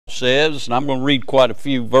says, and I'm going to read quite a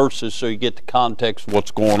few verses so you get the context of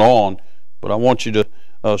what's going on, but I want you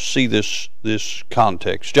to see this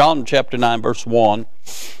context. John chapter 9, verse 1.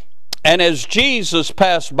 And as Jesus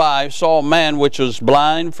passed by, saw a man which was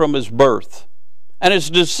blind from his birth. And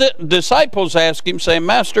his disciples asked him, saying,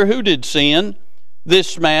 Master, who did sin,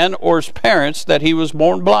 this man or his parents, that he was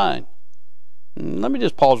born blind? Let me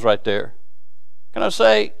just pause right there. Can I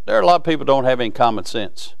say, there are a lot of people who don't have any common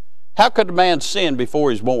sense. How could a man sin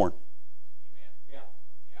before he's born?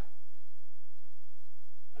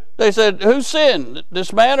 They said, who sinned,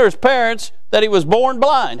 this man or his parents, that he was born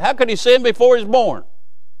blind? How could he sin before he's born?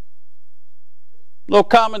 A little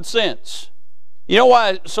common sense. You know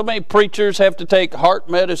why so many preachers have to take heart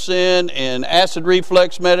medicine and acid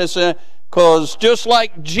reflux medicine? Because just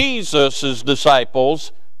like Jesus'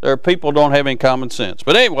 disciples, there are people who don't have any common sense.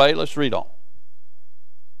 But anyway, let's read on.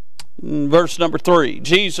 Verse number 3.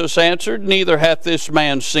 Jesus answered, Neither hath this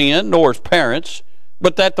man sinned, nor his parents,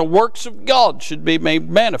 but that the works of God should be made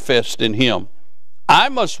manifest in him. I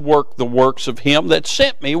must work the works of him that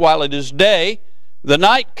sent me while it is day. The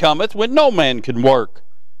night cometh when no man can work.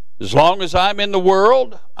 As long as I am in the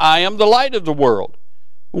world, I am the light of the world.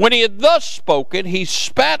 When he had thus spoken, he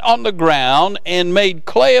spat on the ground and made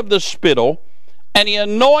clay of the spittle, and he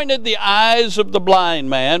anointed the eyes of the blind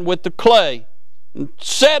man with the clay, and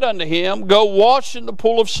said unto him, Go wash in the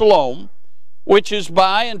pool of Siloam, which is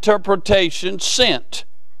by interpretation sent.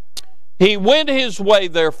 He went his way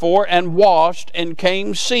therefore, and washed, and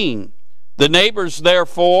came seeing. The neighbors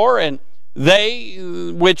therefore, and they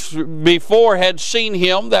which before had seen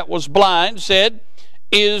him that was blind, said,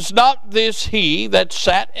 Is not this he that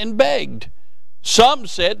sat and begged? Some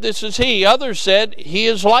said, This is he. Others said, He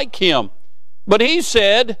is like him. But he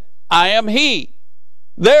said, I am he.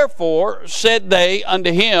 Therefore said they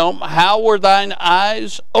unto him, How were thine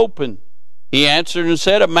eyes opened? He answered and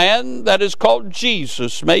said, A man that is called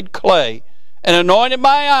Jesus made clay, and anointed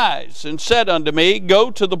my eyes, and said unto me,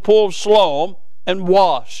 Go to the pool of Siloam, and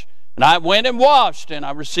wash. And I went and washed, and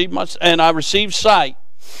I received sight.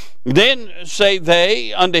 Then say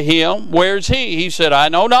they unto him, Where is he? He said, I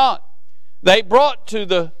know not. They brought to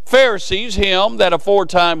the Pharisees him that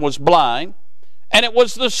aforetime was blind. And it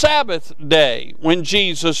was the Sabbath day when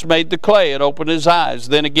Jesus made the clay and opened his eyes.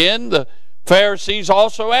 Then again the Pharisees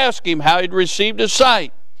also asked him how he had received his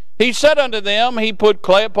sight. He said unto them, He put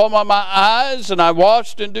clay upon my eyes, and I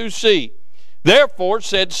washed and do see. Therefore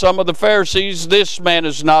said some of the Pharisees, This man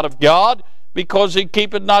is not of God, because he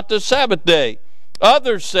keepeth not the Sabbath day.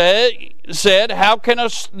 Others said, How can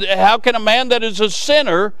a man that is a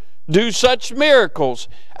sinner do such miracles?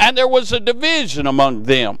 And there was a division among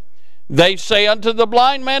them. They say unto the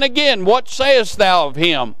blind man again, What sayest thou of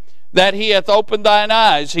him, that he hath opened thine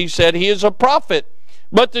eyes? He said, He is a prophet.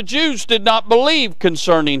 But the Jews did not believe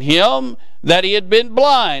concerning him that he had been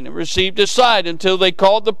blind and received his sight, until they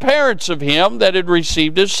called the parents of him that had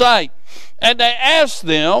received his sight. And they asked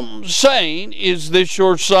them, saying, Is this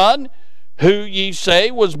your son, who ye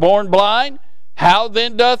say was born blind? How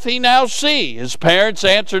then doth he now see? His parents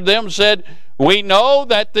answered them and said, We know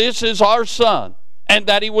that this is our son, and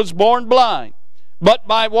that he was born blind. But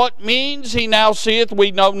by what means he now seeth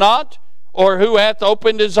we know not, or who hath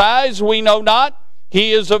opened his eyes we know not.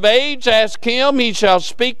 He is of age, ask him, he shall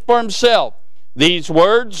speak for himself. These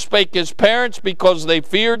words spake his parents because they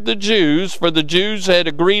feared the Jews, for the Jews had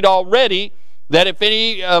agreed already that if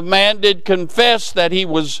any man did confess that he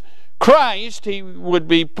was Christ, he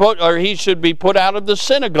should be put out of the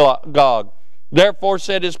synagogue. Therefore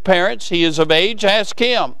said his parents, He is of age, ask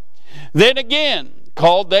him. Then again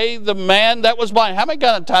called they the man that was blind. How many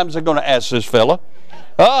times are they going to ask this fella?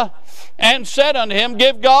 And said unto him,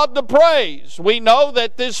 Give God the praise. We know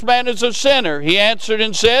that this man is a sinner. He answered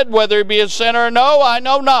and said, Whether he be a sinner or no, I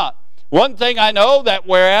know not. One thing I know, that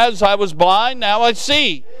whereas I was blind, now I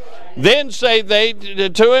see. Then say they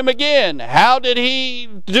to him again, How did he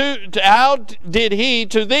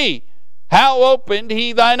to thee? How opened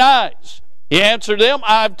he thine eyes? He answered them,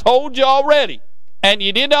 I have told you already, and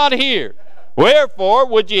ye did not hear. Wherefore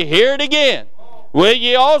would ye hear it again? Will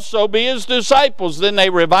ye also be his disciples? Then they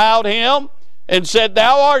reviled him and said,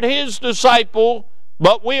 Thou art his disciple,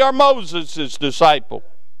 but we are Moses' disciple.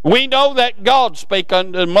 We know that God spake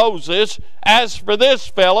unto Moses. As for this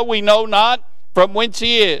fellow, we know not from whence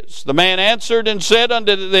he is. The man answered and said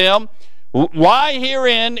unto them, Why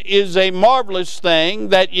herein is a marvelous thing,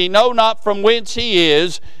 that ye know not from whence he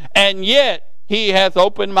is, and yet he hath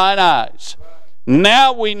opened mine eyes.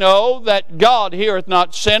 Now we know that God heareth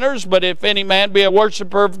not sinners, but if any man be a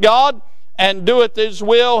worshipper of God, and doeth his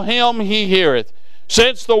will, him he heareth.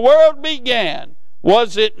 Since the world began,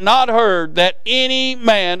 was it not heard that any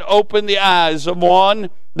man opened the eyes of one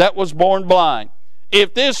that was born blind?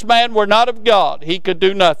 If this man were not of God, he could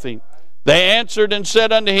do nothing. They answered and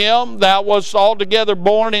said unto him, Thou wast altogether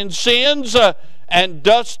born in sins, and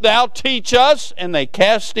dost thou teach us? And they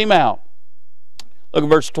cast him out. Look at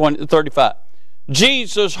verse 35.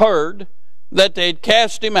 Jesus heard that they had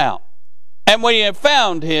cast him out. And when he had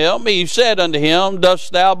found him, he said unto him,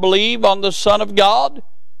 Dost thou believe on the Son of God?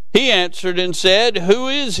 He answered and said, Who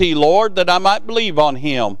is he, Lord, that I might believe on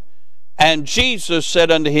him? And Jesus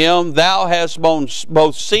said unto him, Thou hast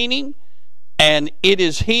both seen him, and it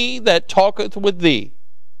is he that talketh with thee.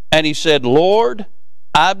 And he said, Lord,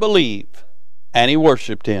 I believe. And he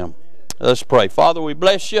worshipped him. Let's pray. Father, we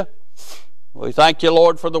bless you. We thank you,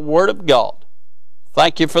 Lord, for the Word of God.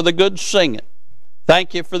 Thank you for the good singing.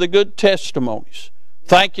 Thank you for the good testimonies.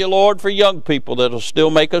 Thank you, Lord, for young people that will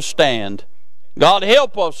still make a stand. God,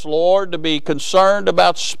 help us, Lord, to be concerned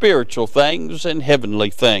about spiritual things and heavenly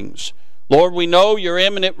things. Lord, we know your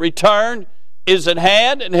imminent return is at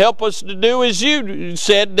hand, and help us to do as you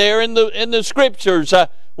said there in the Scriptures.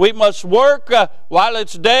 We must work while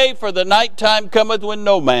it's day, for the nighttime cometh when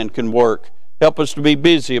no man can work. Help us to be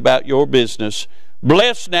busy about your business.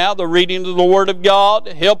 Bless now the reading of the Word of God.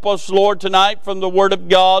 Help us, Lord, tonight from the Word of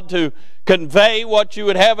God to convey what you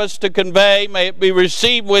would have us to convey. May it be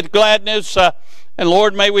received with gladness. And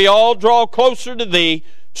Lord, may we all draw closer to thee.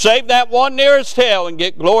 Save that one nearest hell and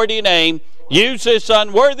get glory to your name. Use this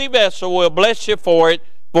unworthy vessel. We'll bless you for it.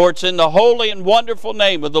 For it's in the holy and wonderful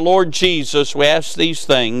name of the Lord Jesus we ask these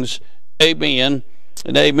things. Amen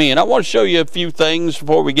and amen. I want to show you a few things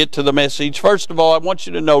before we get to the message. First of all, I want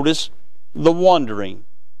you to notice the wandering.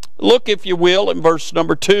 Look, if you will, in verse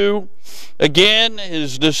number 2. Again,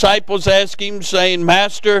 his disciples ask him, saying,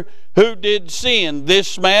 Master, who did sin,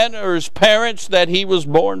 this man or his parents, that he was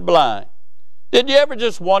born blind? Did you ever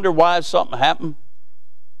just wonder why something happened?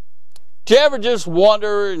 Did you ever just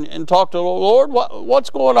wonder and talk to the Lord, what's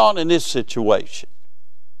going on in this situation?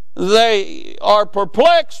 They are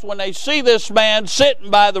perplexed when they see this man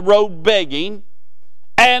sitting by the road begging,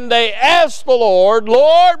 and they ask the Lord,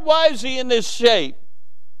 Lord, why is he in this shape?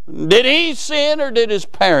 Did he sin or did his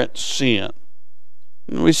parents sin?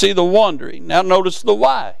 And we see the wondering. Now notice the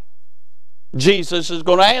why. Jesus is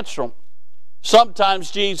going to answer them.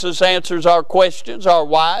 Sometimes Jesus answers our questions, our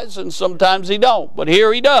whys, and sometimes he don't. But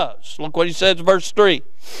here he does. Look what he says in verse 3.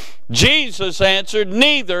 Jesus answered,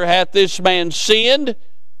 Neither hath this man sinned,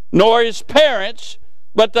 nor his parents,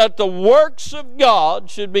 but that the works of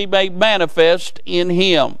God should be made manifest in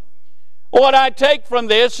him. What I take from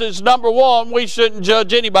this is, number one, we shouldn't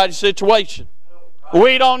judge anybody's situation.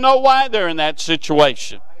 We don't know why they're in that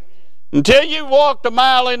situation. Until you walked a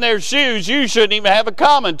mile in their shoes, you shouldn't even have a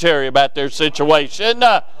commentary about their situation.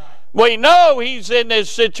 We know he's in this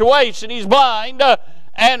situation. He's blind.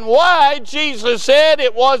 And why? Jesus said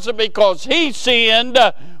it wasn't because he sinned,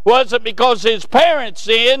 wasn't because his parents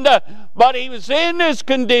sinned, but he was in this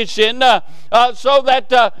condition so that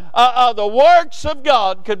the works of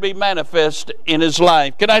God could be manifest in his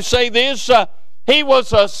life. Can I say this? He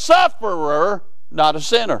was a sufferer, not a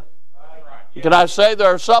sinner. Can I say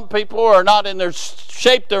there are some people who are not in their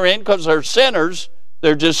shape they're in because they're sinners.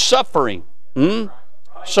 They're just suffering.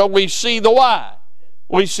 So we see the why.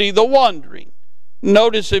 We see the wondering.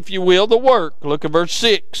 Notice, if you will, the work. Look at verse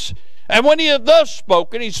 6. And when he had thus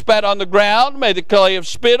spoken, he spat on the ground, made the clay of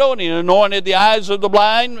spittle, and he anointed the eyes of the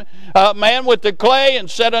blind man with the clay,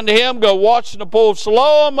 and said unto him, Go wash in the pool of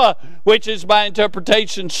Siloam, which is by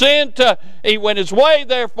interpretation sent. He went his way,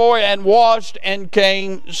 therefore, and washed, and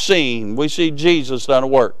came seeing. We see Jesus done a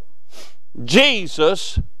work.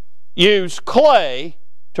 Jesus used clay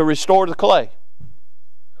to restore the clay.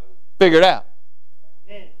 Figure it out.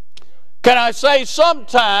 Can I say,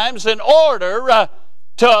 sometimes in order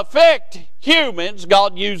to affect humans,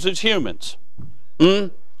 God uses humans.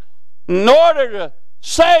 In order to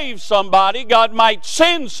save somebody, God might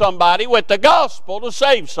send somebody with the gospel to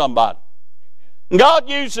save somebody. God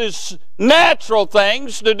uses natural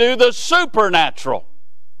things to do the supernatural.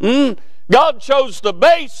 God chose the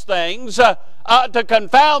base things to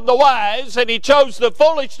confound the wise, and he chose the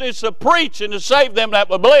foolishness of preaching to save them that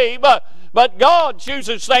would believe. But God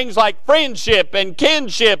chooses things like friendship and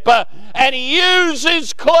kinship, and he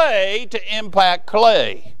uses clay to impact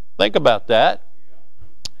clay. Think about that.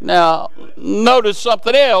 Now, notice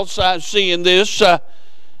something else I see in this.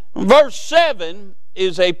 Verse 7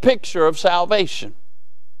 is a picture of salvation.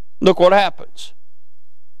 Look what happens.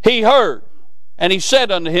 He heard, and he said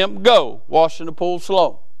unto him, Go, wash in the pool of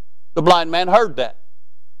Siloam. The blind man heard that.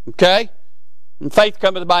 Okay? And faith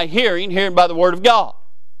cometh by hearing, hearing by the word of God.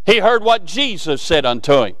 He heard what Jesus said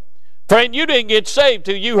unto him. Friend, you didn't get saved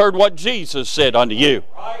till you heard what Jesus said unto you.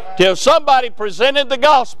 Till somebody presented the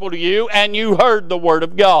gospel to you and you heard the word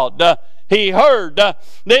of God. He heard.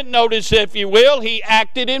 Then notice, if you will, he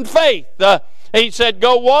acted in faith. He said,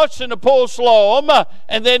 go wash in the pool of Siloam.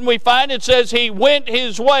 And then we find it says he went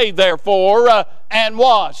his way, therefore, and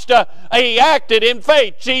washed. He acted in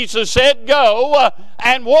faith. Jesus said, go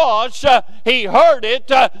and wash. He heard it.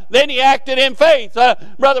 Then he acted in faith.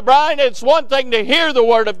 Brother Brian, it's one thing to hear the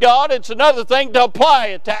Word of God. It's another thing to apply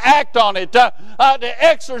it, to act on it, to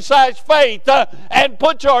exercise faith, and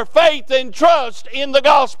put your faith and trust in the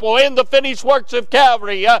gospel, in the finished works of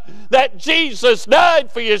Calvary, that Jesus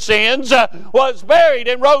died for your sins, was buried,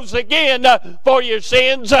 and rose again for your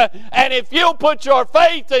sins. And if you'll put your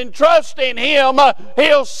faith and trust in Him,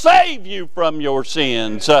 He'll save you from your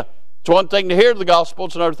sins. It's one thing to hear the gospel,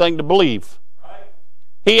 it's another thing to believe.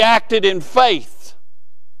 He acted in faith.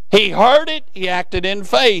 He heard it, he acted in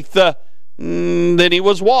faith. Then he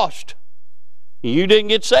was washed. You didn't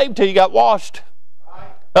get saved till you got washed.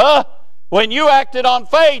 When you acted on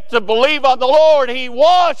faith to believe on the Lord, He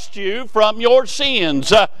washed you from your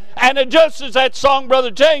sins. And just as that song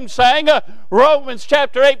Brother James sang, Romans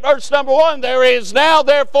chapter 8 verse number 1, there is now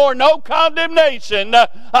therefore no condemnation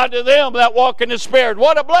unto them that walk in the Spirit.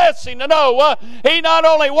 What a blessing to know. He not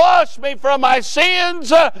only washed me from my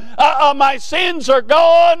sins are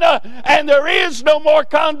gone, and there is no more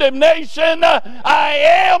condemnation. I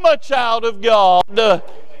am a child of God.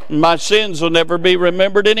 My sins will never be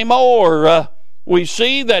remembered anymore. We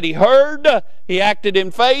see that he heard, he acted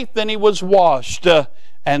in faith, then he was washed.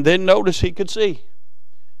 And then notice he could see.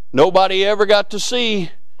 Nobody ever got to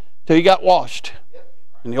see till he got washed.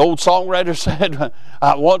 And the old songwriter said,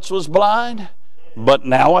 I once was blind, but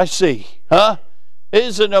now I see.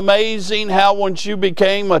 Isn't it amazing how once you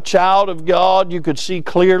became a child of God, you could see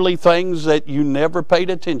clearly things that you never paid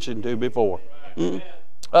attention to before?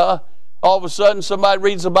 All of a sudden, somebody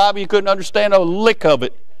reads the Bible, you couldn't understand a lick of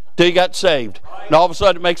it till you got saved. And all of a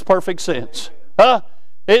sudden, it makes perfect sense.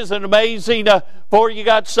 Isn't it amazing? Before you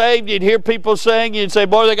got saved, you'd hear people sing, you'd say,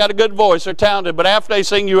 boy, they got a good voice, they're talented. But after they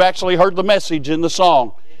sing, you actually heard the message in the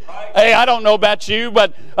song. Hey, I don't know about you,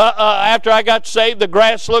 but after I got saved, the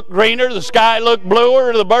grass looked greener, the sky looked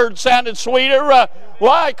bluer, the birds sounded sweeter.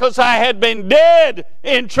 Why? Because I had been dead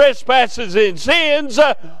in trespasses and sins,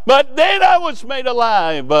 but then I was made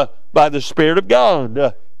alive by the Spirit of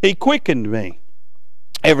God. He quickened me.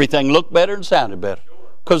 Everything looked better and sounded better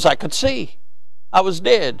because I could see. I was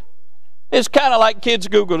dead. It's kind of like, kids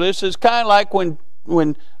Google this, it's kind of like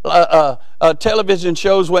when television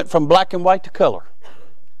shows went from black and white to color.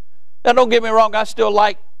 Now, don't get me wrong, I still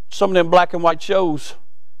like some of them black and white shows.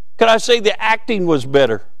 Can I say the acting was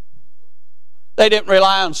better? They didn't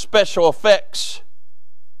rely on special effects.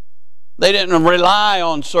 They didn't rely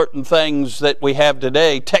on certain things that we have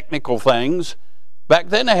today, technical things. Back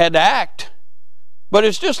then they had to act. But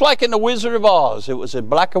it's just like in The Wizard of Oz. It was in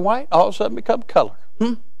black and white, all of a sudden become color.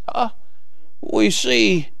 We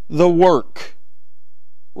see the work.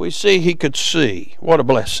 We see he could see. What a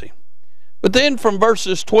blessing. But then from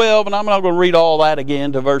verses 12, and I'm not going to read all that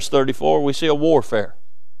again, to verse 34, we see a warfare.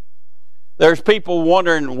 There's people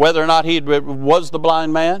wondering whether or not he was the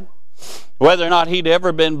blind man, whether or not he'd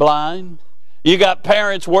ever been blind. You got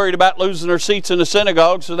parents worried about losing their seats in the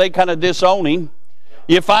synagogue, so they kind of disown him.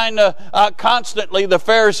 You find constantly the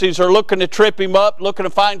Pharisees are looking to trip him up, looking to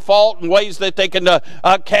find fault in ways that they can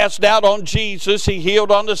cast doubt on Jesus. He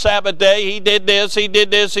healed on the Sabbath day. He did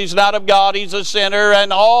this. He's not of God. He's a sinner,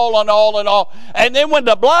 and all and all and all. And then when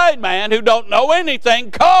the blind man who don't know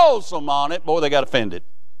anything calls them on it, boy, they got offended.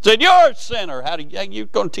 Said, you're a sinner. How you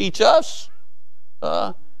going to teach us?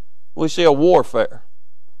 We see a warfare.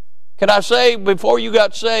 Can I say, before you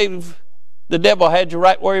got saved, the devil had you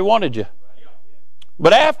right where he wanted you.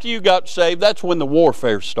 But after you got saved, that's when the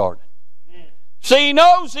warfare started. See, he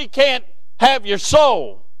knows he can't have your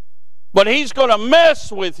soul, but he's going to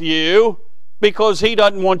mess with you because he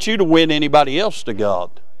doesn't want you to win anybody else to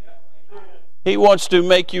God. He wants to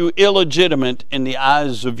make you illegitimate in the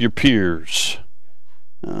eyes of your peers.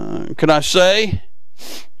 Can I say,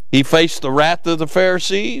 he faced the wrath of the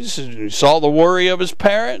Pharisees. He saw the worry of his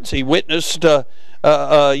parents. He witnessed,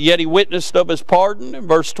 yet he witnessed of his pardon. In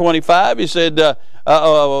verse 25, he said,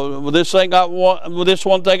 this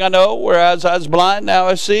one thing I know, whereas I was blind, now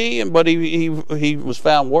I see. But he was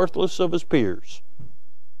found worthless of his peers.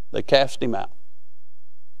 They cast him out.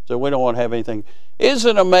 So we don't want to have anything.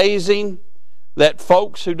 Isn't it amazing that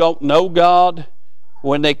folks who don't know God,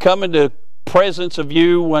 when they come into presence of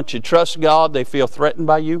you, once you trust God, they feel threatened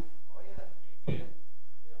by you?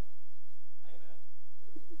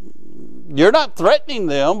 You're not threatening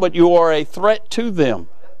them, but you are a threat to them.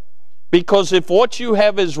 Because if what you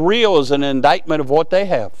have is real, is an indictment of what they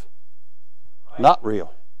have. Not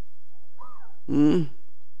real. Now,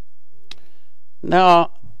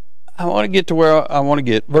 I want to get to where I want to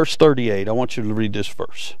get. Verse 38. I want you to read this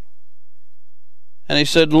verse. And he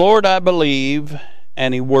said, Lord, I believe,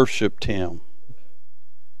 and he worshiped him.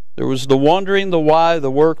 There was the wondering, the why,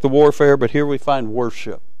 the work, the warfare, but here we find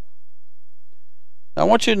worship. Now, I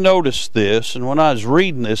want you to notice this, and when I was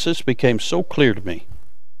reading this, this became so clear to me.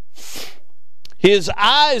 His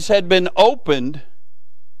eyes had been opened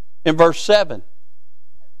in verse 7,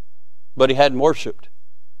 but he hadn't worshiped.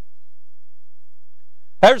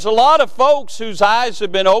 There's a lot of folks whose eyes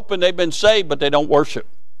have been opened, they've been saved, but they don't worship.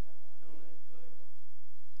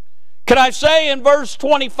 Can I say in verse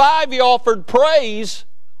 25, he offered praise.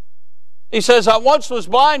 He says, I once was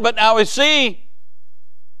blind, but now I see.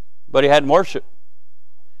 But he hadn't worshiped.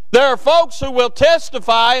 There are folks who will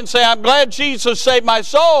testify and say, I'm glad Jesus saved my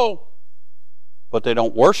soul, but they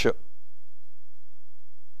don't worship.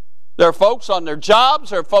 There are folks on their jobs,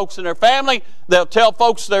 there are folks in their family, they'll tell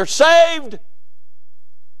folks they're saved.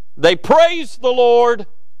 They praise the Lord,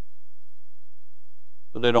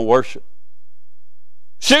 but they don't worship.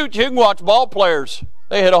 Shoot, you can watch ball players.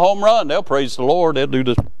 They hit a home run, they'll praise the Lord. They'll do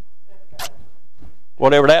this,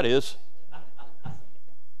 whatever that is.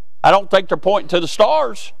 I don't think they're pointing to the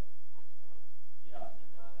stars,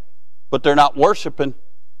 but they're not worshiping.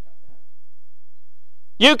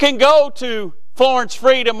 You can go to Florence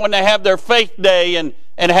Freedom when they have their faith day and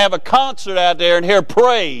have a concert out there and hear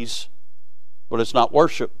praise, but it's not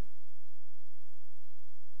worship.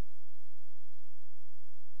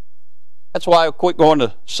 That's why I quit going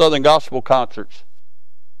to Southern Gospel concerts.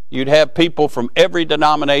 You'd have people from every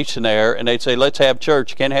denomination there, and they'd say, let's have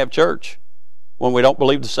church. You can't have church when we don't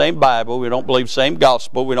believe the same Bible, we don't believe the same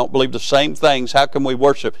gospel, we don't believe the same things. How can we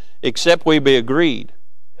worship? Except we be agreed.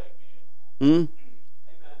 You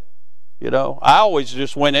know, I always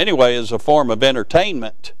just went anyway as a form of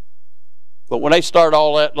entertainment. But when they start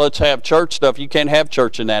all that, let's have church stuff, you can't have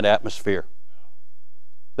church in that atmosphere.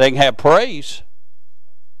 They can have praise,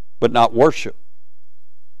 but not worship.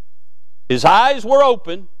 His eyes were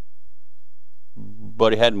open,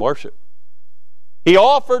 but he hadn't worshiped. He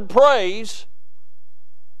offered praise,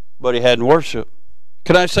 but he hadn't worshiped.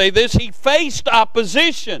 Can I say this? He faced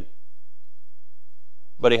opposition,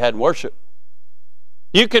 but he hadn't worshiped.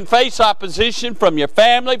 You can face opposition from your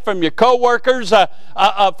family, from your co-workers,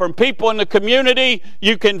 from people in the community.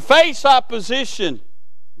 You can face opposition.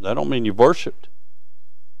 That don't mean you've worshiped.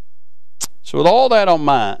 So with all that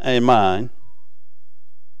in mind,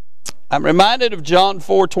 I'm reminded of John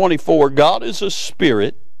 4:24. God is a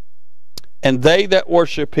spirit, and they that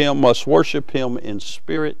worship him must worship him in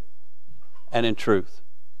spirit and in truth.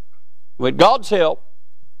 With God's help,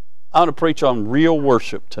 I want to preach on real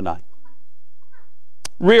worship tonight.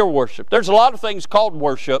 Real worship. There's a lot of things called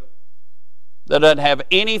worship that doesn't have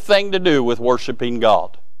anything to do with worshiping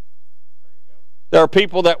God. There are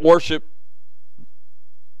people that worship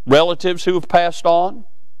relatives who have passed on.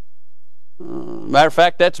 Matter of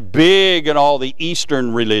fact, that's big in all the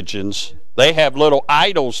Eastern religions. They have little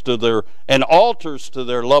idols to their and altars to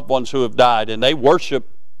their loved ones who have died, and they worship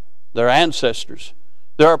their ancestors.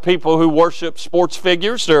 There are people who worship sports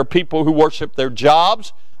figures. There are people who worship their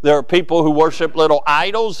jobs. There are people who worship little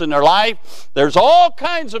idols in their life. There's all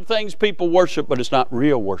kinds of things people worship, but it's not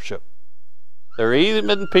real worship. There are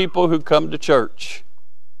even people who come to church,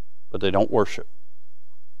 but they don't worship.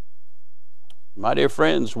 My dear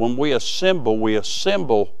friends, when we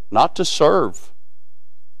assemble not to serve.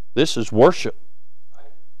 This is worship.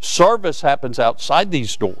 Service happens outside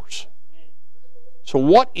these doors. So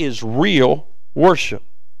what is real worship?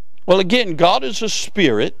 Well, again, God is a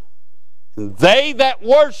spirit, and they that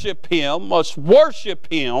worship him must worship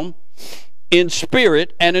him in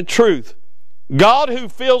spirit and in truth. God who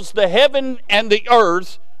fills the heaven and the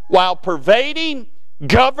earth while pervading,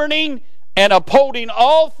 governing, and upholding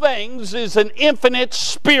all things is an infinite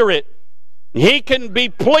spirit. He can be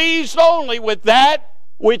pleased only with that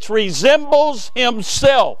which resembles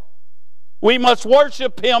himself. We must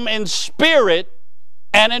worship him in spirit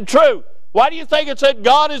and in truth. Why do you think it said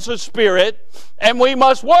God is a spirit and we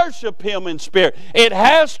must worship him in spirit? It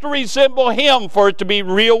has to resemble him for it to be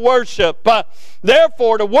real worship.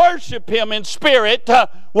 Therefore, to worship him in spirit,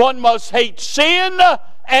 one must hate sin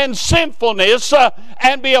and sinfulness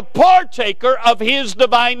and be a partaker of His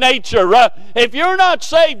divine nature. If you're not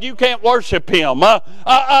saved, you can't worship Him.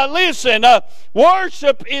 Listen,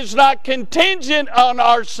 worship is not contingent on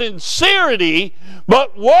our sincerity,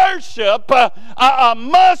 but worship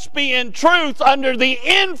must be in truth under the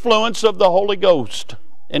influence of the Holy Ghost.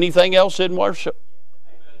 Anything else in worship?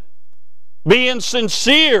 Being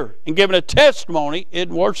sincere and giving a testimony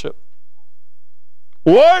in worship.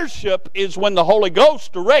 Worship is when the Holy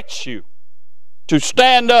Ghost directs you to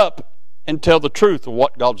stand up and tell the truth of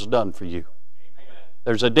what God's done for you.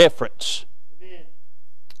 There's a difference.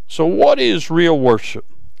 So what is real worship?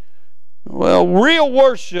 Well, real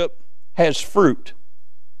worship has fruit.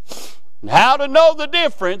 And how to know the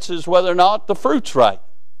difference is whether or not the fruit's right.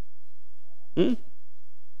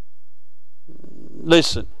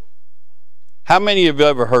 Listen, how many of you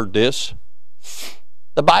ever heard this?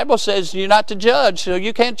 The Bible says you're not to judge, so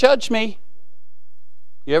you can't judge me.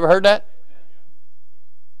 You ever heard that?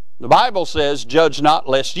 The Bible says, judge not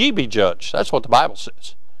lest ye be judged. That's what the Bible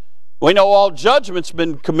says. We know all judgment's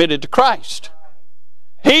been committed to Christ.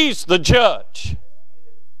 He's the judge.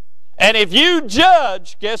 And if you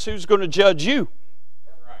judge, guess who's going to judge you?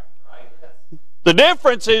 The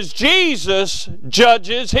difference is Jesus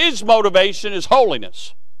judges, His motivation is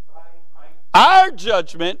holiness. Our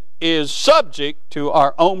judgment is subject to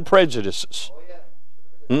our own prejudices.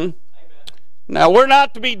 Now, we're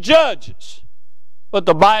not to be judges, but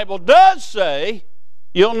the Bible does say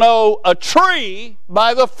you'll know a tree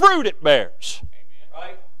by the fruit it bears.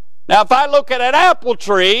 Now, if I look at an apple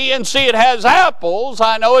tree and see it has apples,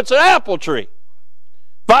 I know it's an apple tree.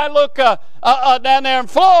 If I look down there in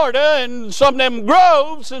Florida and some of them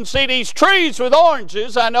groves and see these trees with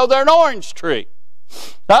oranges, I know they're an orange tree.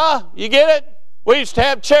 You get it? We used to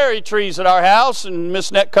have cherry trees at our house, and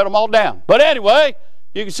Miss Net cut them all down. But anyway,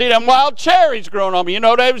 you can see them wild cherries growing on them. You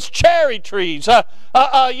know, they was cherry trees.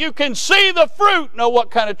 You can see the fruit, know what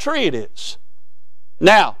kind of tree it is.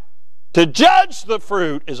 Now, to judge the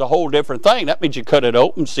fruit is a whole different thing. That means you cut it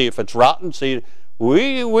open, see if it's rotten. See,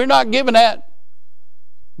 we're not given that.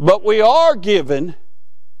 But we are given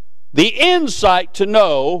the insight to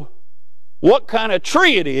know what kind of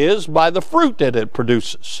tree it is by the fruit that it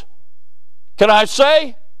produces. Can I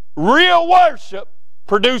say, real worship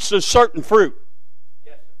produces certain fruit.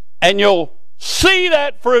 And you'll see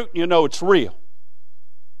that fruit and you know it's real.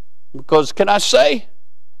 Because, can I say,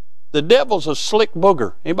 the devil's a slick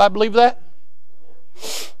booger. Anybody believe that?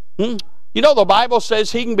 You know the Bible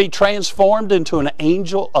says he can be transformed into an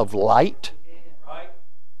angel of light.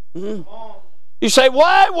 You say,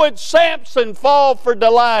 why would Samson fall for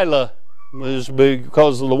Delilah? It was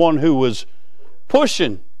because of the one who was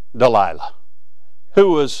pushing Delilah,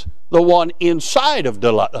 who was the one inside of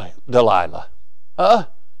Delilah.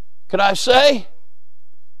 Can I say?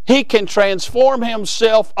 He can transform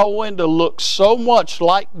himself to look so much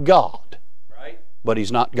like God, but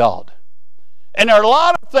he's not God. And there are a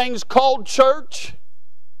lot of things called church,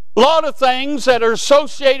 a lot of things that are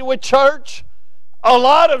associated with church, a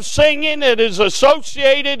lot of singing that is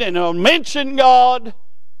associated and will mention God,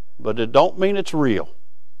 but it don't mean it's real.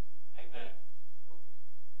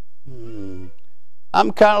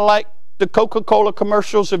 I'm kind of like the Coca-Cola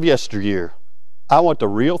commercials of yesteryear. I want the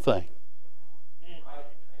real thing.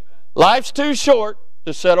 Life's too short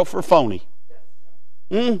to settle for phony.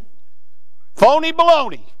 Phony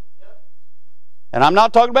baloney. And I'm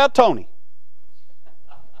not talking about Tony.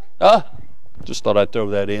 Just thought I'd throw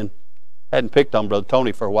that in. Hadn't picked on Brother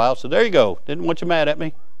Tony for a while, so there you go. Didn't want you mad at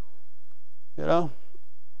me. You know.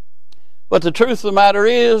 But the truth of the matter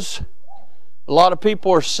is, a lot of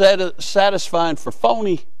people are satisfying for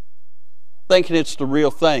phony, thinking it's the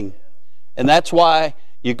real thing. And that's why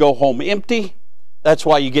you go home empty. That's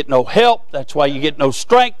why you get no help. That's why you get no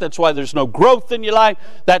strength. That's why there's no growth in your life.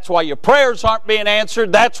 That's why your prayers aren't being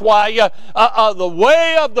answered. That's why the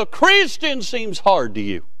way of the Christian seems hard to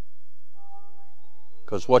you.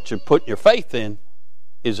 Because what you're putting your faith in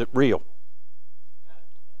isn't real.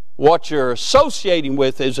 What you're associating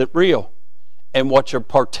with isn't real. And what you're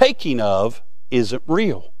partaking of isn't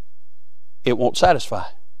real. It won't satisfy.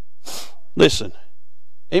 Listen,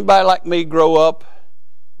 anybody like me grow up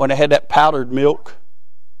when they had that powdered milk?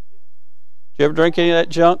 Did you ever drink any of that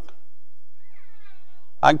junk?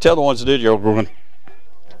 I can tell the ones that did, you're going.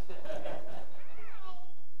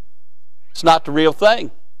 It's not the real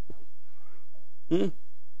thing. Can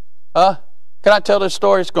I tell this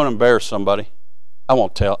story? It's going to embarrass somebody. I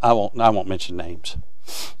won't mention names.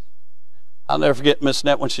 I'll never forget Miss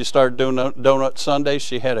Net when she started doing Donut Sundays.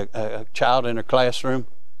 She had a child in her classroom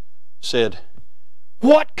said,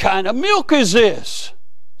 "What kind of milk is this?"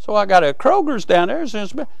 So I got a Kroger's down there.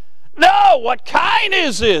 No, what kind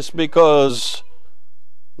is this? Because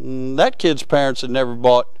that kid's parents had never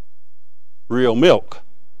bought real milk.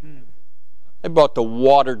 They bought the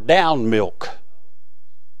watered down milk.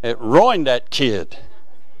 It ruined that kid.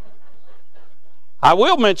 I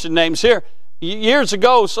will mention names here. Years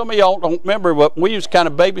ago, some of y'all don't remember, but we used to kind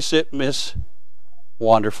of babysit Miss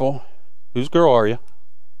Wonderful. Whose girl are you?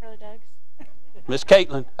 Brother Doug's. Miss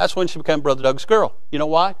Caitlin. That's when she became Brother Doug's girl. You know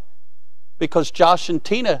why? Because Josh and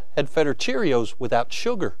Tina had fed her Cheerios without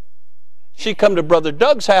sugar. She come to Brother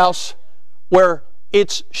Doug's house where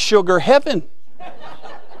it's sugar heaven.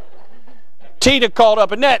 Tina called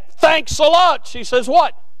up Annette, thanks a lot. She says,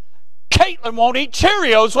 what? Caitlin won't eat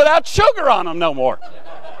Cheerios without sugar on them no more.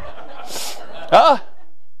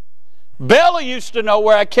 Bella used to know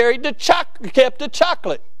where I kept the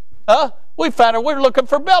chocolate. We found her. We were looking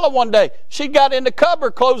for Bella one day. She got in the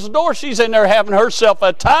cupboard, closed the door. She's in there having herself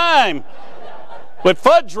a time with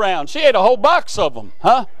fudge rounds. She ate a whole box of them.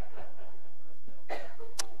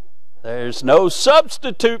 There's no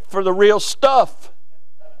substitute for the real stuff.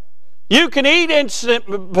 You can eat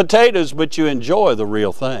instant potatoes, but you enjoy the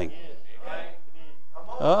real thing.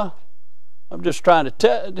 I'm just trying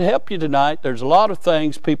to help you tonight. There's a lot of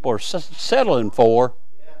things people are settling for.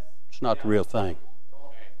 It's not the real thing.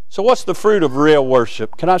 So what's the fruit of real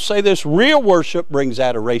worship? Can I say this? Real worship brings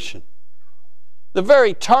adoration. The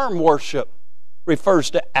very term worship refers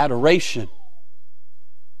to adoration.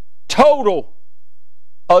 Total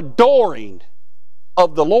adoring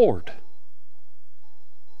of the Lord.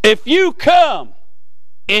 If you come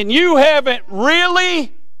and you haven't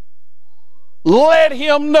really let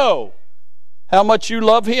Him know how much you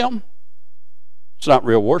love Him, it's not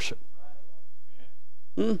real worship.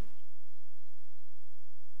 Kind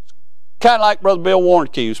of like Brother Bill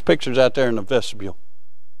Warnke, whose picture's out there in the vestibule.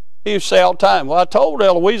 He used to say all the time, well, I told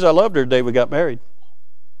Eloise I loved her the day we got married.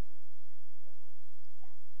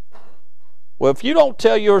 Well, if you don't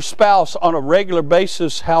tell your spouse on a regular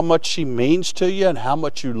basis how much she means to you and how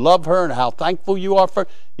much you love her and how thankful you are for her,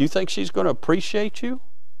 you think she's going to appreciate you?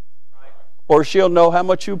 Or she'll know how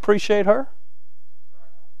much you appreciate her?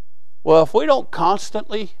 Well, if we don't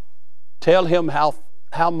constantly tell Him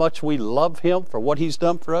how much we love Him for what He's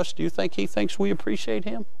done for us, do you think He thinks we appreciate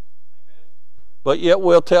Him? But yet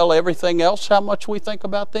we'll tell everything else how much we think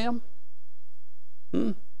about them?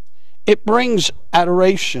 It brings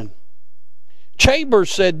adoration. Chambers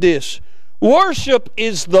said this, worship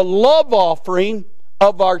is the love offering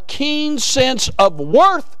of our keen sense of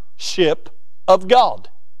worthship of God.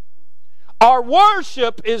 Our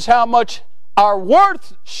worship is how much our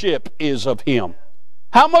worthship is of Him.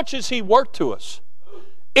 How much is He worth to us?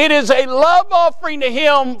 It is a love offering to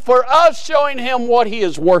Him for us showing Him what He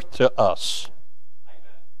is worth to us.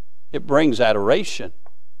 It brings adoration.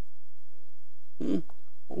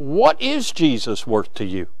 What is Jesus worth to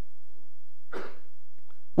you?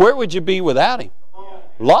 Where would you be without Him?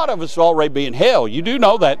 A lot of us already be in hell. You do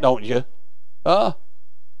know that, don't you? But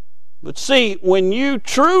see, when you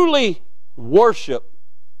truly worship,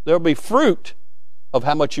 there'll be fruit of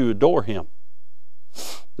how much you adore Him.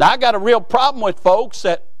 Now, I got a real problem with folks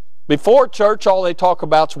that before church, all they talk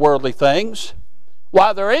about is worldly things.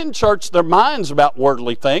 While they're in church, their mind's about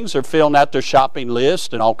worldly things. They're filling out their shopping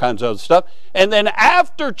list and all kinds of other stuff. And then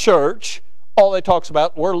after church, all they talk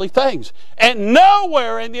about worldly things. And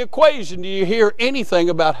nowhere in the equation do you hear anything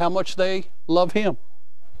about how much they love Him.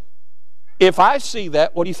 If I see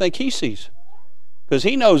that, what do you think He sees? Because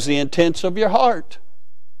He knows the intents of your heart.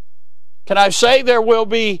 Can I say there will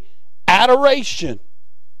be adoration?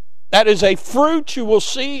 That is a fruit you will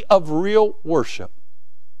see of real worship.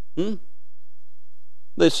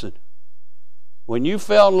 Listen, when you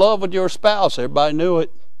fell in love with your spouse, everybody knew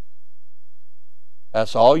it.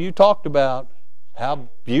 That's all you talked about. How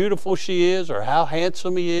beautiful she is, or how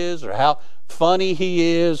handsome he is, or how funny he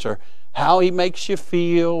is, or how he makes you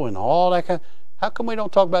feel, and all that kind. How come we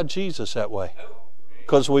don't talk about Jesus that way?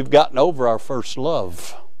 Because we've gotten over our first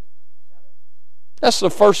love. That's the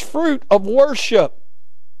first fruit of worship.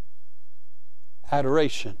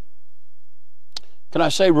 Adoration. Can I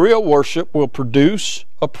say real worship will produce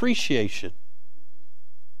appreciation?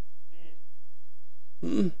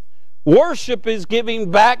 Worship is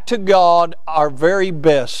giving back to God our very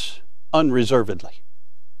best unreservedly.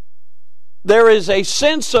 There is a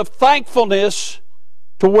sense of thankfulness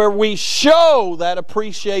to where we show that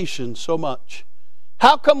appreciation so much.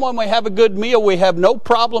 How come when we have a good meal we have no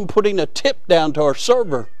problem putting a tip down to our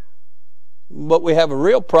server, but we have a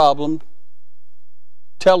real problem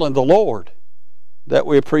telling the Lord that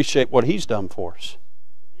we appreciate what He's done for us?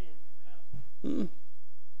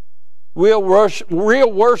 Real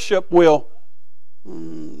worship will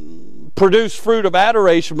produce fruit of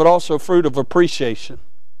adoration, but also fruit of appreciation.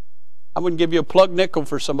 I wouldn't give you a plug nickel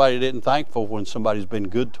for somebody that isn't thankful when somebody's been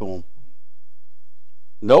good to them.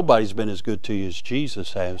 Nobody's been as good to you as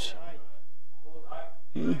Jesus has.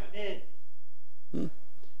 I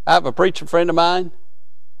have a preacher friend of mine.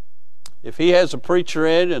 If he has a preacher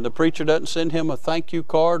in and the preacher doesn't send him a thank you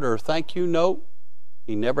card or a thank you note,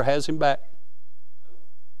 he never has him back.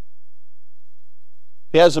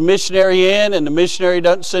 If he has a missionary in and the missionary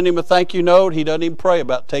doesn't send him a thank you note, he doesn't even pray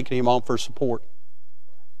about taking him on for support.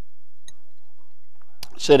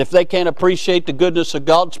 He said if they can't appreciate the goodness of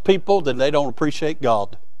God's people, then they don't appreciate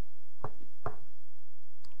God. When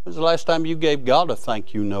was the last time you gave God a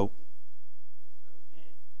thank you note?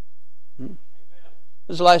 When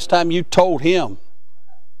was the last time you told Him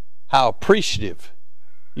how appreciative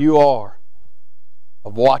you are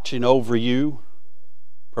of watching over you,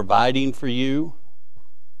 providing for you,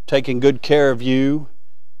 taking good care of you,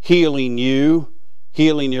 healing your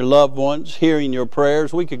loved ones, hearing your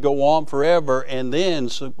prayers? We could go on forever and then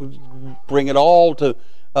bring it all to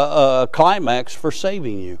a climax for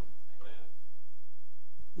saving you.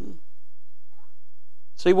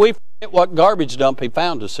 See, we forget what garbage dump He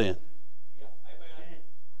found us in.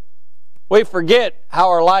 We forget how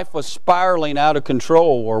our life was spiraling out of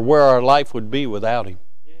control or where our life would be without Him.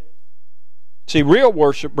 See, real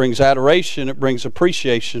worship brings adoration, it brings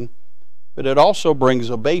appreciation, but it also brings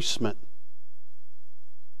abasement.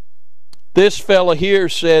 This fellow here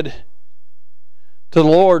said to the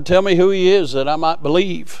Lord, tell me who He is that I might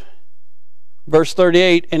believe. Verse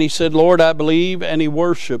 38, and he said, Lord, I believe, and he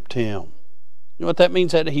worshiped Him. You know what that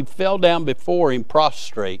means? That he fell down before Him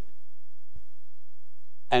prostrate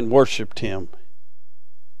and worshiped Him.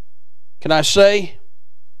 Can I say,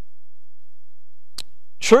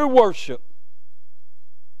 true worship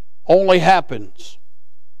only happens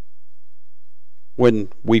when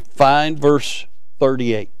we find verse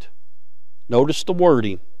 38. Notice the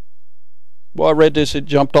wording. Well, I read this, it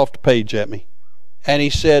jumped off the page at me. And he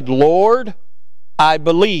said, Lord, I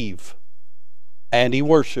believe. And he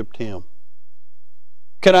worshiped Him.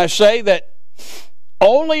 Can I say that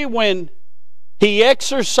only when he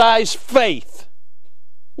exercised faith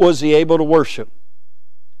was he able to worship?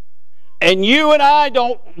 And you and I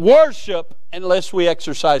don't worship unless we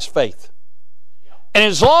exercise faith. And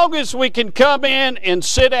as long as we can come in and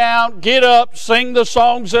sit down, get up, sing the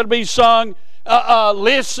songs that'll be sung,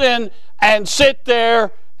 listen and sit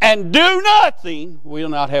there and do nothing, we'll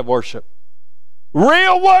not have worship.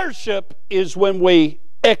 Real worship is when we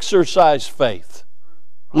exercise faith.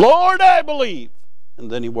 Lord, I believe. And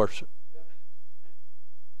then he worshiped.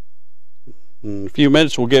 In a few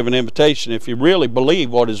minutes we'll give an invitation. If you really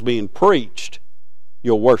believe what is being preached,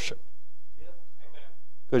 you'll worship.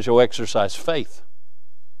 Because you'll exercise faith.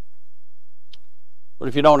 But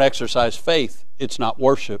if you don't exercise faith, it's not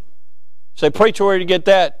worship. Say, preacher, where did you get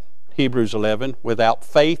that? Hebrews 11. Without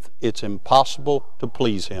faith, it's impossible to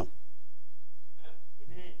please Him.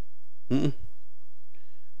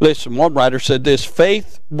 Listen, one writer said this,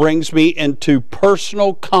 faith brings me into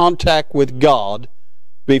personal contact with God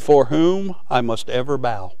before whom I must ever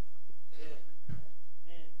bow.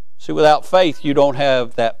 See, without faith, you don't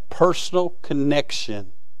have that personal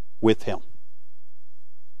connection with Him.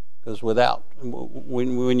 Because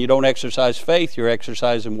when you don't exercise faith, you're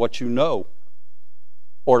exercising what you know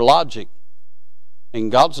or logic.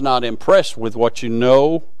 And God's not impressed with what you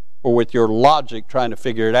know or with your logic trying to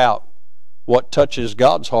figure it out. What touches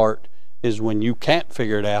God's heart is when you can't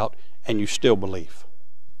figure it out and you still believe.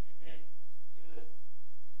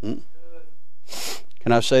 Can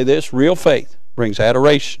I say this? Real faith brings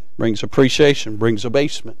adoration, brings appreciation, brings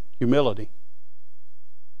abasement, humility.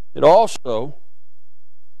 It also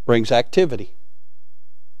brings activity.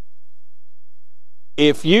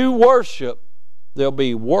 If you worship, there'll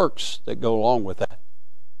be works that go along with that.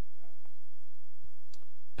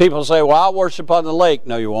 People say, well, I'll worship on the lake.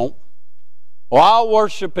 No, you won't. Well, I'll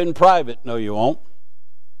worship in private. No, you won't.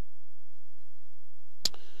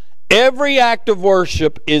 Every act of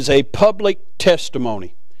worship is a public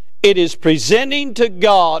testimony. It is presenting to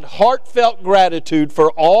God heartfelt gratitude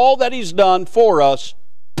for all that He's done for us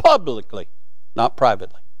publicly, not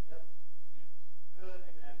privately.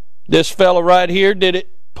 This fellow right here did it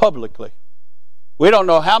publicly. We don't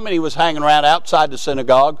know how many was hanging around outside the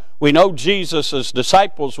synagogue. We know Jesus'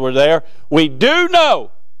 disciples were there. We do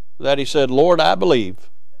know that he said, Lord, I believe.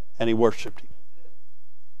 And he worshiped Him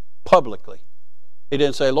publicly. He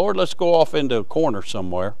didn't say, Lord, let's go off into a corner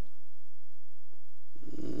somewhere.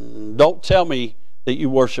 Don't tell me that you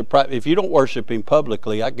worship. If you don't worship Him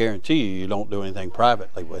publicly, I guarantee you don't do anything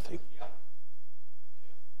privately with Him.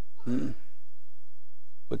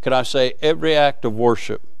 But can I say every act of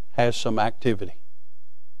worship has some activity?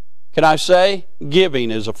 Can I say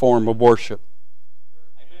giving is a form of worship?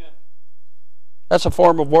 Amen. That's a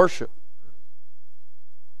form of worship.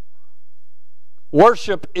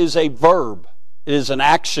 Worship is a verb. It is an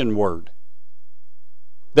action word.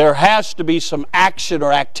 There has to be some action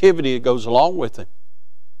or activity that goes along with it.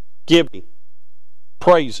 Giving,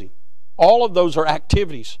 praising, all of those are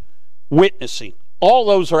activities. Witnessing, all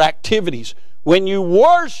those are activities. When you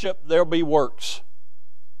worship, there'll be works.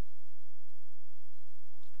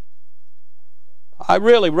 I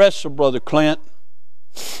really wrestle, Brother Clint,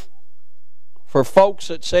 for folks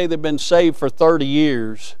that say they've been saved for 30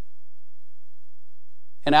 years,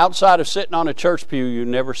 and outside of sitting on a church pew, you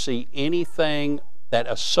never see anything that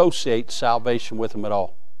associates salvation with them at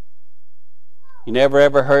all. You never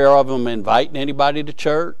ever hear of them inviting anybody to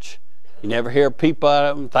church. You never hear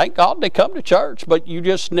people, thank God they come to church, but you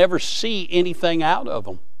just never see anything out of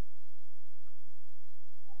them.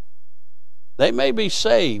 They may be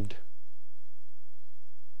saved,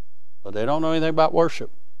 but they don't know anything about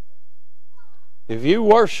worship. If you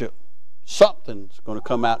worship, something's going to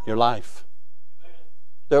come out in your life.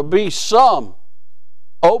 There'll be some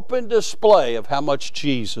open display of how much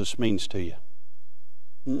Jesus means to you.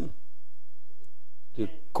 To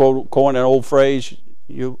coin an old phrase,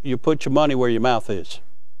 you put your money where your mouth is.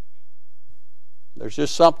 There's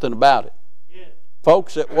just something about it.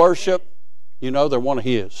 Folks that worship, you know they're one of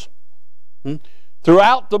His.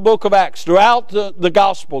 Throughout the book of Acts, throughout the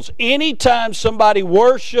Gospels, anytime somebody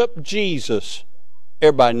worshiped Jesus,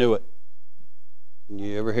 everybody knew it.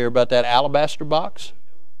 You ever hear about that alabaster box?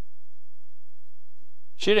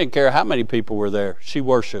 She didn't care how many people were there. She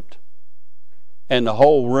worshiped. And the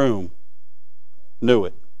whole room knew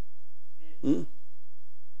it. And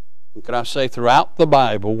can I say, throughout the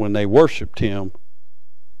Bible, when they worshiped Him,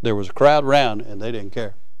 there was a crowd around and they didn't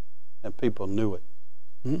care. And people knew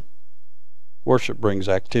it. Worship brings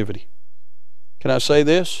activity. Can I say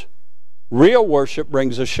this? Real worship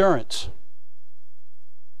brings assurance.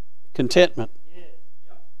 Contentment.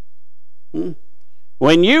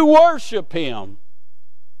 When you worship Him,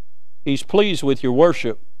 He's pleased with your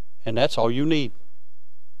worship, and that's all you need.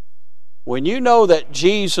 When you know that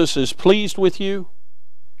Jesus is pleased with you,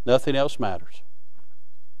 nothing else matters.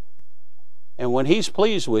 And when He's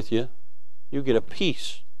pleased with you, you get a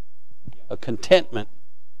peace, a contentment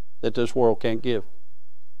that this world can't give.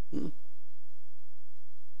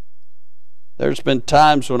 There's been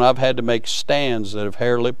times when I've had to make stands that have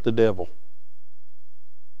hair-lipped the devil.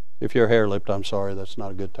 If you're hair-lipped, I'm sorry, that's not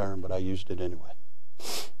a good term, but I used it anyway.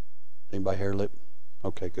 Anybody hair-lipped?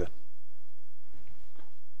 Okay, good.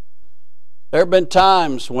 There have been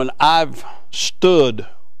times when I've stood,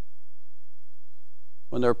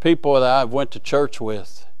 when there are people that I've went to church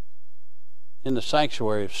with in the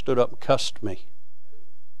sanctuary have stood up and cussed me.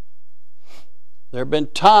 There have been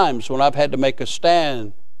times when I've had to make a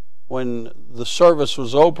stand when the service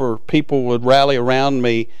was over, people would rally around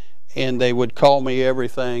me and they would call me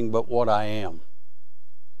everything but what I am.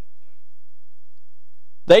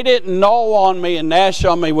 They didn't gnaw on me and gnash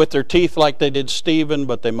on me with their teeth like they did Stephen,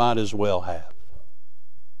 but they might as well have.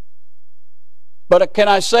 But can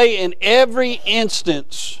I say, in every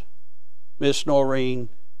instance, Miss Noreen,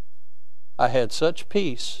 I had such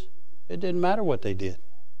peace, it didn't matter what they did.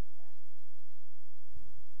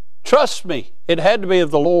 Trust me, it had to be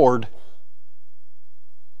of the Lord.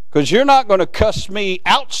 Because you're not going to cuss me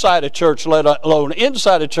outside of church, let alone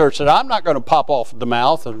inside of church, that I'm not going to pop off at the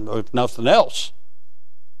mouth and if nothing else.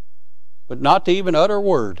 But not to even utter a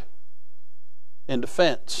word in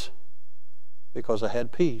defense, because I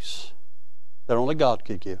had peace that only God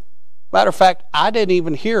could give. Matter of fact, I didn't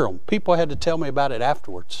even hear them. People had to tell me about it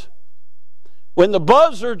afterwards. When the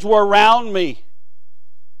buzzards were around me,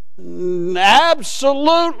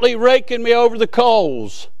 absolutely raking me over the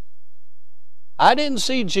coals, I didn't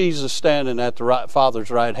see Jesus standing at the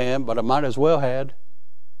Father's right hand, but I might as well had,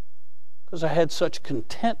 because I had such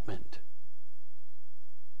contentment.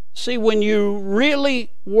 See, when you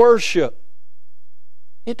really worship,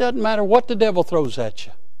 it doesn't matter what the devil throws at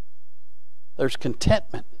you. There's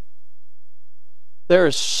contentment. There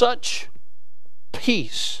is such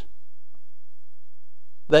peace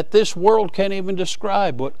that this world can't even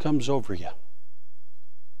describe what comes over you.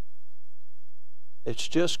 It's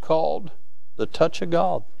just called the touch of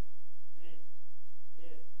God.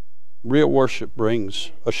 Real worship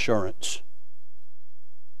brings assurance.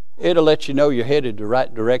 It'll let you know you're headed the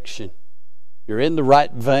right direction. You're in the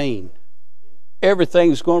right vein.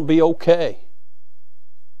 Everything's going to be okay.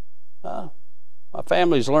 My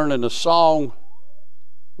family's learning a song.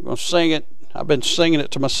 We're going to sing it I've been singing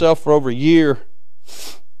it to myself for over a year,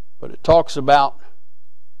 but it talks about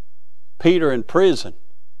Peter in prison.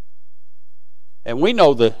 And we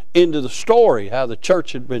know the end of the story, how the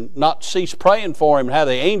church had been not ceased praying for him, and how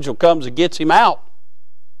the angel comes and gets him out.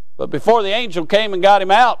 But before the angel came and got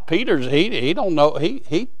him out, Peter's he don't know,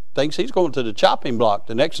 he thinks he's going to the chopping block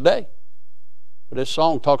the next day. But this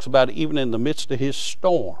song talks about even in the midst of his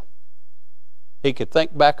storm, he could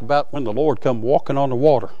think back about when the Lord come walking on the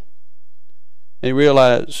water. And he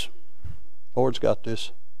realized, Lord's got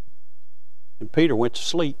this. And Peter went to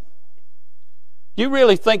sleep. You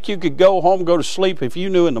really think you could go home, go to sleep, if you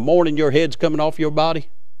knew in the morning your head's coming off your body?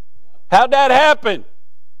 How'd that happen?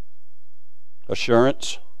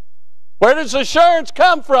 Assurance. Where does assurance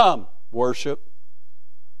come from? Worship.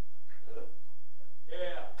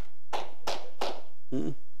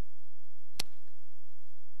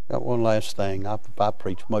 Got one last thing. I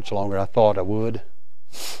preached much longer than I thought I would.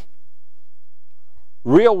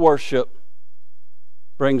 Real worship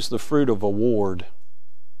brings the fruit of award.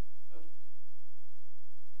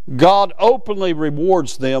 God openly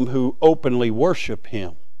rewards them who openly worship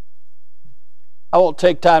Him. I won't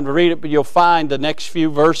take time to read it, but you'll find the next few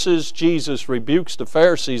verses, Jesus rebukes the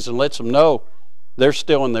Pharisees and lets them know they're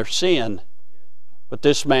still in their sin. But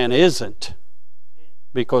this man isn't,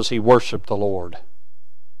 because he worshiped the Lord.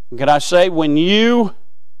 And can I say, when you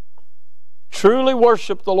truly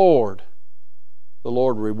worship the Lord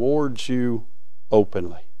rewards you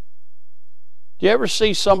openly. Do you ever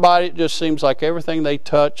see somebody that just seems like everything they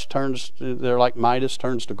touch they're like Midas,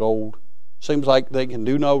 turns to gold? Seems like they can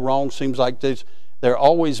do no wrong. Seems like they're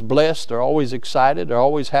always blessed. They're always excited. They're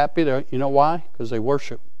always happy. You know why? Because they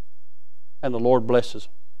worship. And the Lord blesses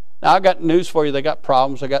them. Now, I got news for you. They got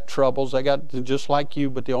problems. They got troubles. They got just like you,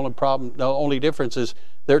 but the only difference is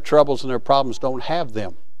their troubles and their problems don't have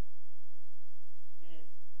them.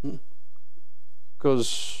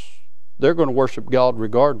 Because they're going to worship God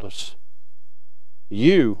regardless.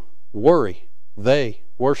 You worry, they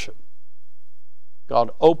worship.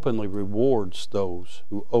 God openly rewards those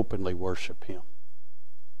who openly worship Him.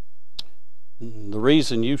 The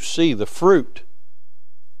reason you see the fruit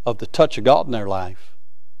of the touch of God in their life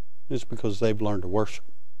is because they've learned to worship.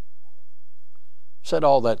 Said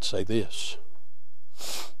all that to say this.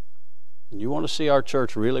 You want to see our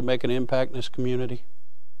church really make an impact in this community?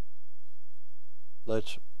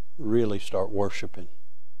 Let's really start worshiping.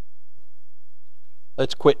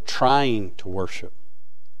 Let's quit trying to worship.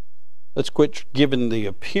 Let's quit giving the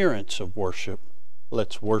appearance of worship.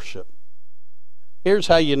 Let's worship. Here's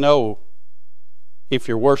how you know if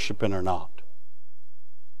you're worshiping or not.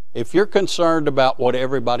 If you're concerned about what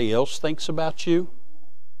everybody else thinks about you,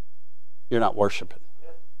 you're not worshiping.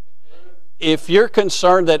 If you're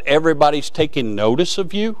concerned that everybody's taking notice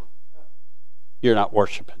of you, you're not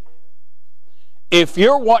worshiping. If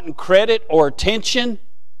you're wanting credit or attention,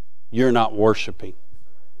 you're not worshiping.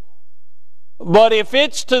 But if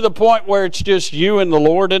it's to the point where it's just you and the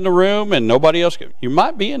Lord in the room and nobody else, you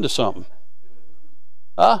might be into something.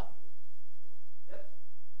 Huh?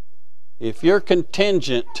 If you're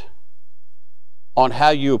contingent on how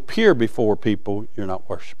you appear before people, you're not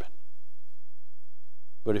worshiping.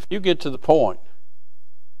 But if you get to the point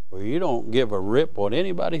where you don't give a rip what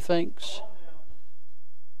anybody thinks,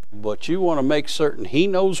 but you want to make certain He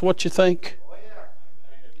knows what you think,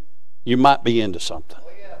 you might be into something.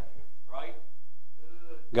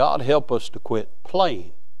 God help us to quit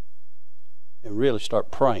playing and really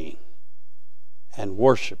start praying and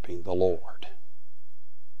worshiping the Lord.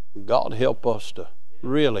 God help us to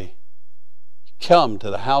really come to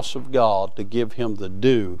the house of God to give Him the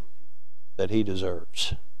due that He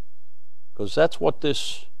deserves. Because that's what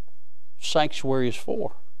this sanctuary is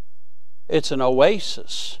for. It's an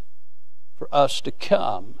oasis for us to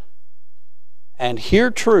come and hear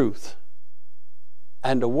truth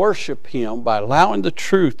and to worship Him by allowing the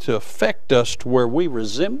truth to affect us to where we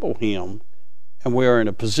resemble Him and we are in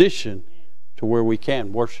a position to where we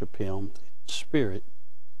can worship Him in spirit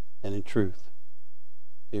and in truth.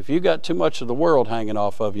 If you got too much of the world hanging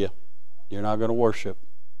off of you, you're not going to worship.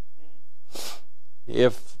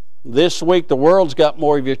 If this week the world's got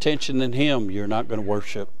more of your attention than Him, you're not going to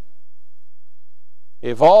worship.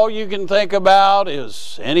 If all you can think about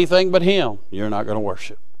is anything but Him, you're not going to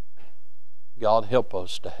worship. God help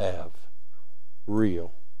us to have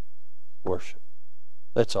real worship.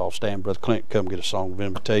 Let's all stand. Brother Clint, come get a song of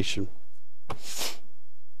invitation.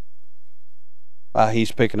 While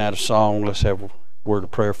he's picking out a song, let's have a word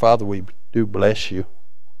of prayer. Father, we do bless You.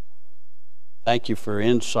 Thank You for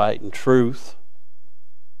insight and truth.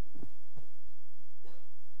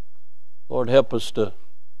 Lord, help us to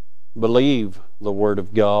believe the Word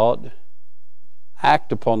of God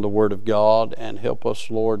act upon the Word of God, and help us,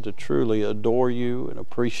 Lord, to truly adore you and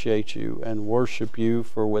appreciate you and worship you,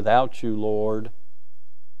 for without you, Lord,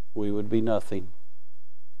 we would be nothing.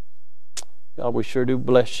 God, we sure do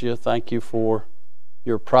bless you. Thank you for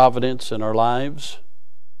your providence in our lives.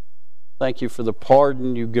 Thank you for the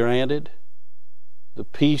pardon you granted, the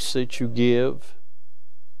peace that you give,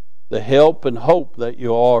 the help and hope that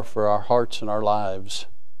you are for our hearts and our lives.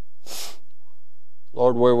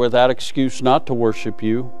 Lord, we're without excuse not to worship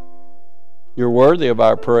you. You're worthy of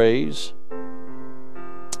our praise.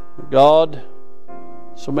 God,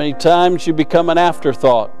 so many times you become an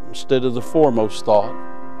afterthought instead of the foremost thought.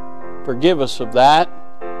 Forgive us of that.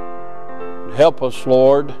 Help us,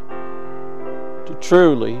 Lord, to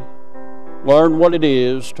truly learn what it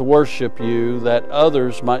is to worship you, that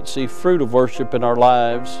others might see fruit of worship in our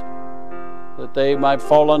lives, that they might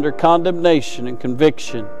fall under condemnation and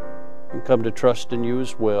conviction and come to trust in you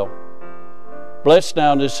as well. Bless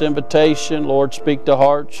now in this invitation. Lord, speak to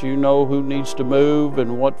hearts. You know who needs to move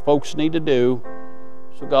and what folks need to do.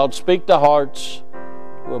 So God, speak to hearts.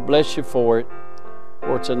 We'll bless you for it.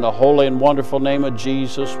 For it's in the holy and wonderful name of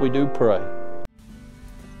Jesus we do pray.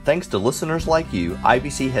 Thanks to listeners like you,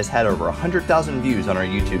 IBC has had over 100,000 views on our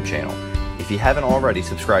YouTube channel. If you haven't already,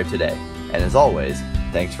 subscribe today. And as always,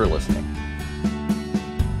 thanks for listening.